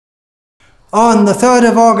On the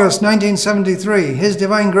 3rd of August 1973, His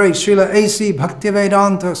Divine Grace Srila A.C.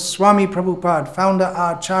 Bhaktivedanta Swami Prabhupada, founder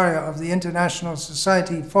Acharya of the International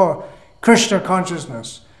Society for Krishna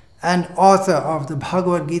Consciousness and author of the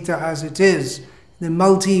Bhagavad Gita as it is, the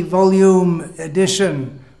multi-volume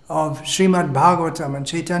edition of Srimad Bhagavatam and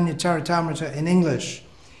Chaitanya Charitamrita in English.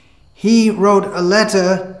 He wrote a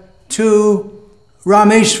letter to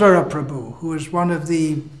Rameshwara Prabhu, who is one of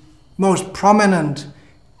the most prominent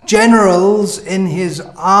generals in his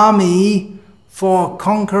army for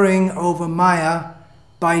conquering over Maya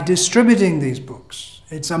by distributing these books.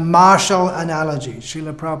 It's a martial analogy.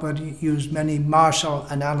 Srila Prabhupada used many martial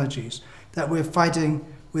analogies that we're fighting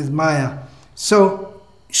with Maya. So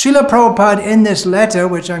Srila Prabhupada in this letter,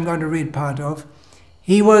 which I'm going to read part of,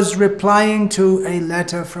 he was replying to a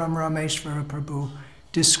letter from Rameshwara Prabhu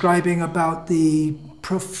describing about the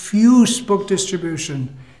profuse book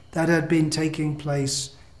distribution that had been taking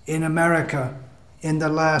place in America in the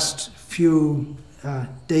last few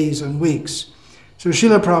days and weeks. So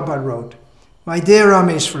Srila Prabhupada wrote, "My dear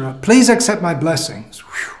Rameshwara, please accept my blessings."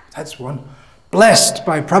 Whew, that's one. Blessed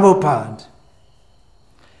by Prabhupada.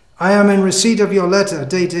 I am in receipt of your letter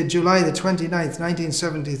dated July the 29th,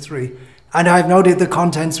 1973, and I have noted the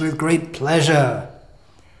contents with great pleasure.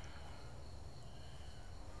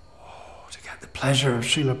 To get the pleasure of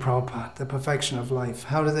Srila Prabhupada, the perfection of life.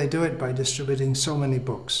 How do they do it? By distributing so many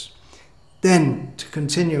books. Then, to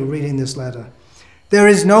continue reading this letter. There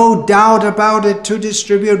is no doubt about it, to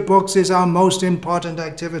distribute books is our most important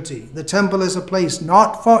activity. The temple is a place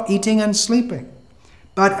not for eating and sleeping,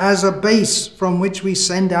 but as a base from which we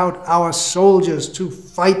send out our soldiers to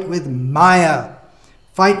fight with Maya.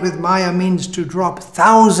 Fight with Maya means to drop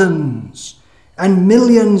thousands and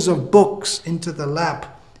millions of books into the lap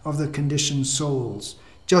of the conditioned souls.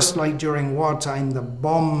 Just like during wartime, the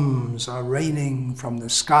bombs are raining from the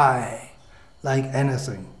sky like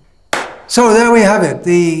anything. So there we have it.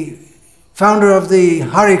 The founder of the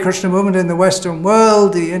Hare Krishna movement in the Western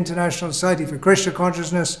world, the International Society for Krishna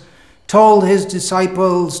Consciousness, told his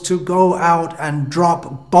disciples to go out and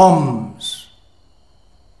drop bombs.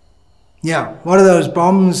 Yeah, what are those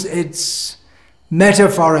bombs? It's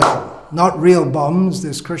metaphorical, not real bombs.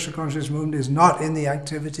 This Krishna Consciousness movement is not in the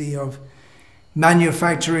activity of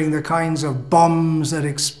manufacturing the kinds of bombs that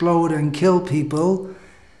explode and kill people.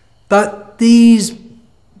 But these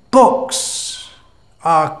books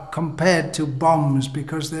are compared to bombs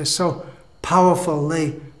because they're so powerful.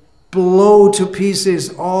 They blow to pieces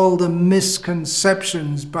all the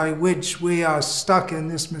misconceptions by which we are stuck in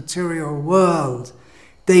this material world.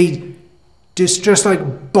 They just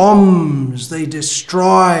like bombs, they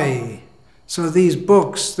destroy. So these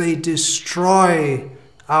books, they destroy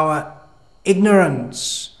our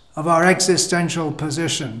ignorance of our existential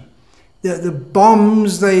position. The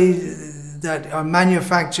bombs that are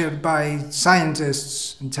manufactured by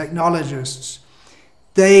scientists and technologists,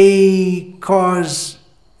 they cause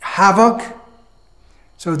havoc.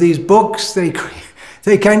 So these books, they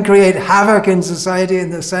can create havoc in society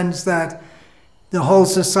in the sense that the whole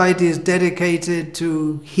society is dedicated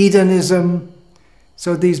to hedonism.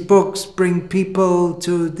 So these books bring people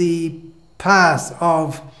to the path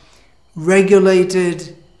of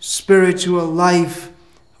regulated spiritual life,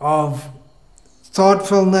 of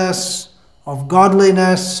thoughtfulness, of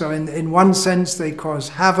godliness. So in one sense they cause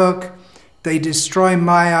havoc, they destroy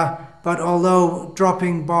Maya, but although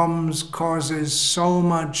dropping bombs causes so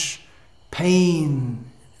much pain,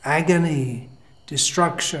 agony,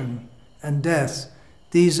 destruction, and death,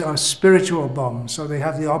 these are spiritual bombs, so they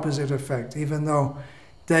have the opposite effect, even though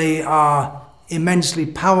they are immensely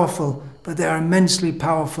powerful, but they are immensely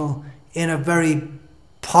powerful in a very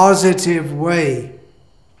positive way.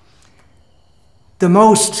 The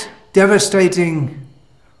most devastating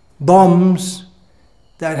bombs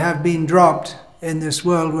that have been dropped in this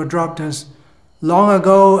world were dropped as long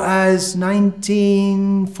ago as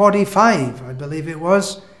 1945, I believe it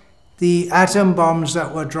was, the atom bombs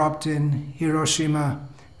that were dropped in Hiroshima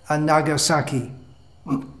and Nagasaki,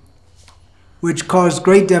 which caused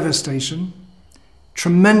great devastation,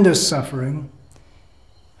 tremendous suffering,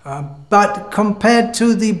 but compared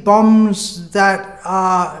to the bombs that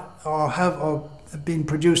are or have been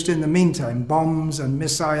produced in the meantime, bombs and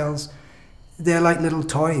missiles, they're like little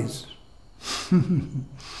toys.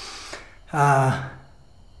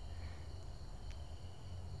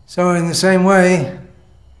 So in the same way,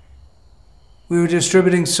 we were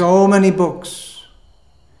distributing so many books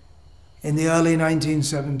in the early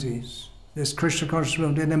 1970s. This Krishna Consciousness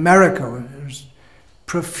movement in America, there's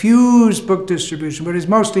profuse book distribution, but it's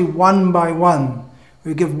mostly one by one.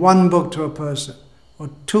 We give one book to a person, or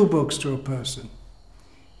two books to a person.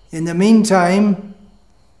 In the meantime,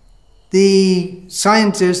 the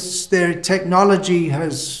scientists, their technology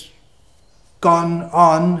has gone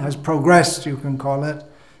on, has progressed, you can call it,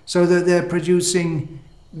 so that they're producing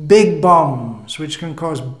big bombs which can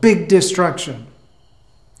cause big destruction.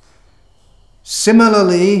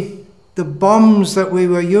 Similarly, the bombs that we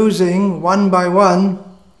were using one by one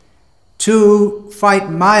to fight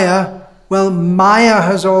Maya, well, Maya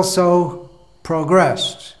has also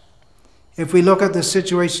progressed. If we look at the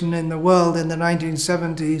situation in the world in the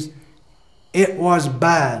 1970s, it was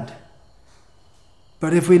bad.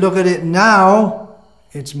 But if we look at it now,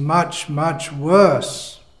 it's much, much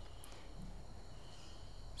worse.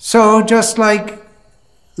 So just like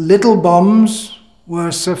little bombs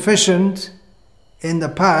were sufficient in the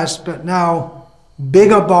past, but now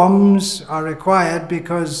bigger bombs are required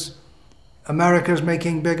because America's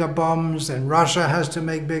making bigger bombs, and Russia has to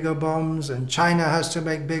make bigger bombs, and China has to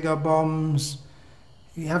make bigger bombs.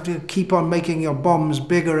 You have to keep on making your bombs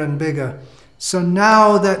bigger and bigger. So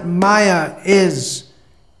now that Maya is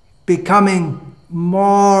becoming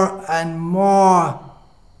more and more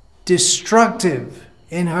destructive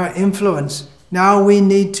in her influence, now we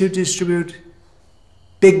need to distribute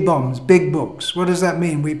big bombs, big books. What does that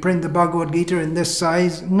mean? We print the Bhagavad Gita in this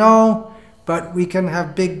size? No, but we can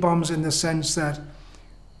have big bombs in the sense that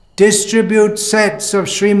distribute sets of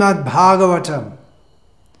Srimad Bhagavatam.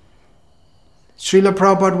 Srila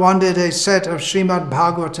Prabhupada wanted a set of Srimad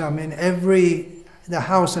Bhagavatam in the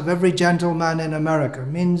house of every gentleman in America.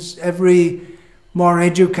 Means every more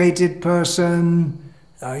educated person,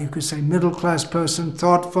 you could say middle-class person,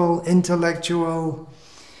 thoughtful, intellectual.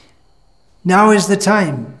 Now is the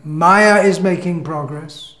time. Maya is making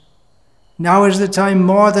progress. Now is the time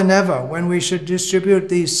more than ever when we should distribute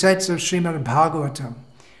these sets of Srimad Bhagavatam.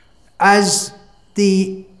 As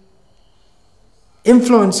the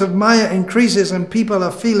influence of Maya increases and people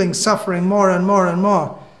are feeling suffering more and more and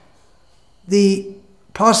more, the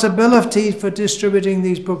possibility for distributing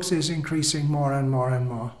these books is increasing more and more and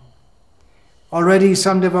more. Already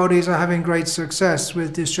some devotees are having great success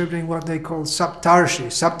with distributing what they call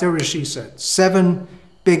Saptarishi sets, 7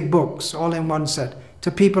 big books all in one set to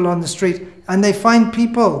people on the street. And they find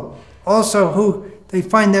people also who, they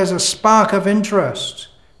find there's a spark of interest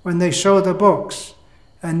when they show the books.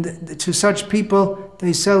 And to such people,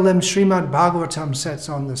 they sell them Srimad Bhagavatam sets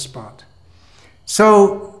on the spot.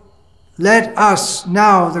 So let us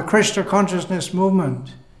now, the Krishna consciousness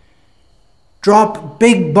movement, drop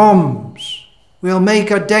big bombs. We'll make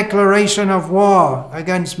a declaration of war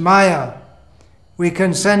against Maya. We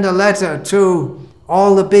can send a letter to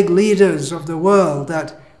all the big leaders of the world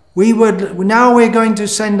that now we're going to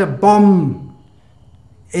send a bomb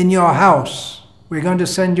in your house. We're going to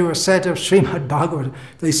send you a set of Srimad Bhagavatam.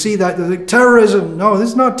 They see that, they're like, terrorism. No, this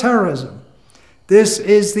is not terrorism. This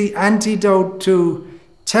is the antidote to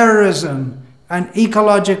terrorism and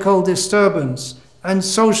ecological disturbance and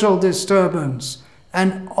social disturbance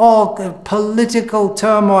and all the political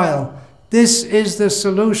turmoil. This is the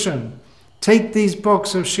solution. Take these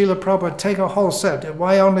books of Srila Prabhupada, take a whole set.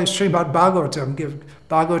 Why only Srimad Bhagavatam? Give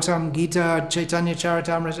Bhagavatam, Gita, Chaitanya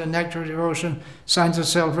Charitamrita, Nectar of Devotion, Science of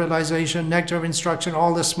Self-Realization, Nectar of Instruction,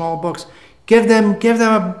 all the small books. Give them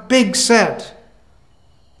a big set.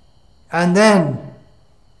 And then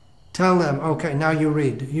tell them, okay, now you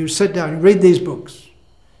read. You sit down, you read these books.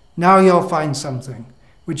 Now you'll find something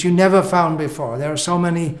which you never found before. There are so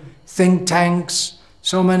many think tanks,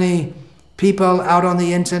 so many people out on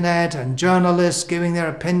the internet and journalists giving their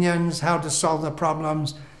opinions, how to solve the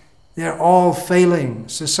problems. They're all failing.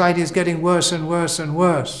 Society is getting worse and worse and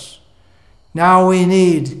worse. Now we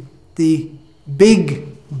need the big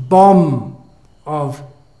bomb of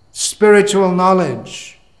spiritual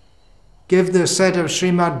knowledge. Give the set of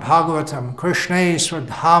Srimad Bhagavatam, Krishna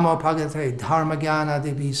Swadhamo Bhagate Dharmagyana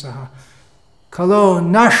Divisaha. Kalo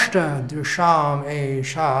Nashta Dusham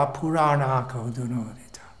Esha Puranako Dunodita.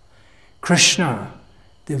 Krishna,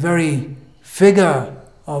 the very figure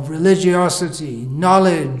of religiosity,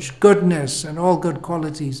 knowledge, goodness, and all good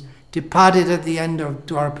qualities, departed at the end of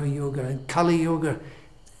Dwapara Yuga. In Kali Yuga,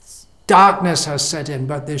 darkness has set in,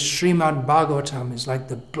 but this Srimad Bhagavatam is like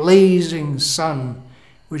the blazing sun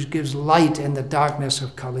which gives light in the darkness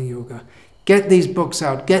of Kali Yuga. Get these books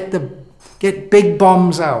out. Get big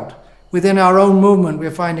bombs out. Within our own movement,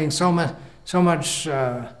 we're finding so much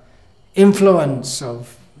influence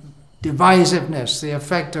of divisiveness, the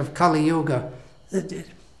effect of Kali Yuga.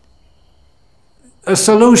 A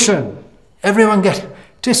solution. Everyone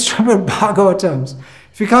distribute Bhagavatams.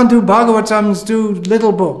 If you can't do Bhagavatams, do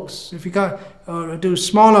little books. If you can't, or do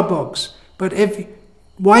smaller books. But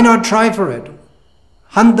why not try for it?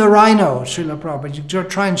 Hunt the rhino, Srila Prabhupada. You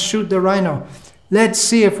try and shoot the rhino. Let's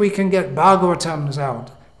see if we can get Bhagavatams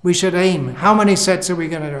out. We should aim. How many sets are we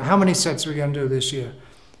going to do? How many sets are we going to do this year?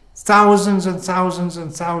 Thousands and thousands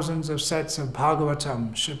and thousands of sets of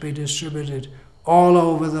Bhagavatam should be distributed all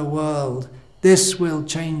over the world. This will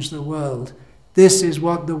change the world. This is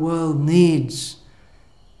what the world needs.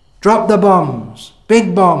 Drop the bombs,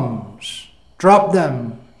 big bombs. Drop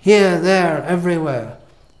them here, there, everywhere.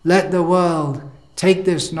 Let the world take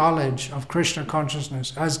this knowledge of Krishna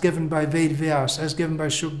consciousness as given by Vedvyas, as given by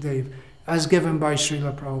Shukdev, as given by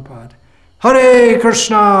Srila Prabhupada. Hare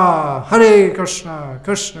Krishna,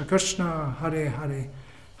 Krishna Krishna, Hare Hare,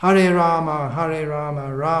 Hare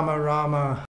Rama, Rama Rama.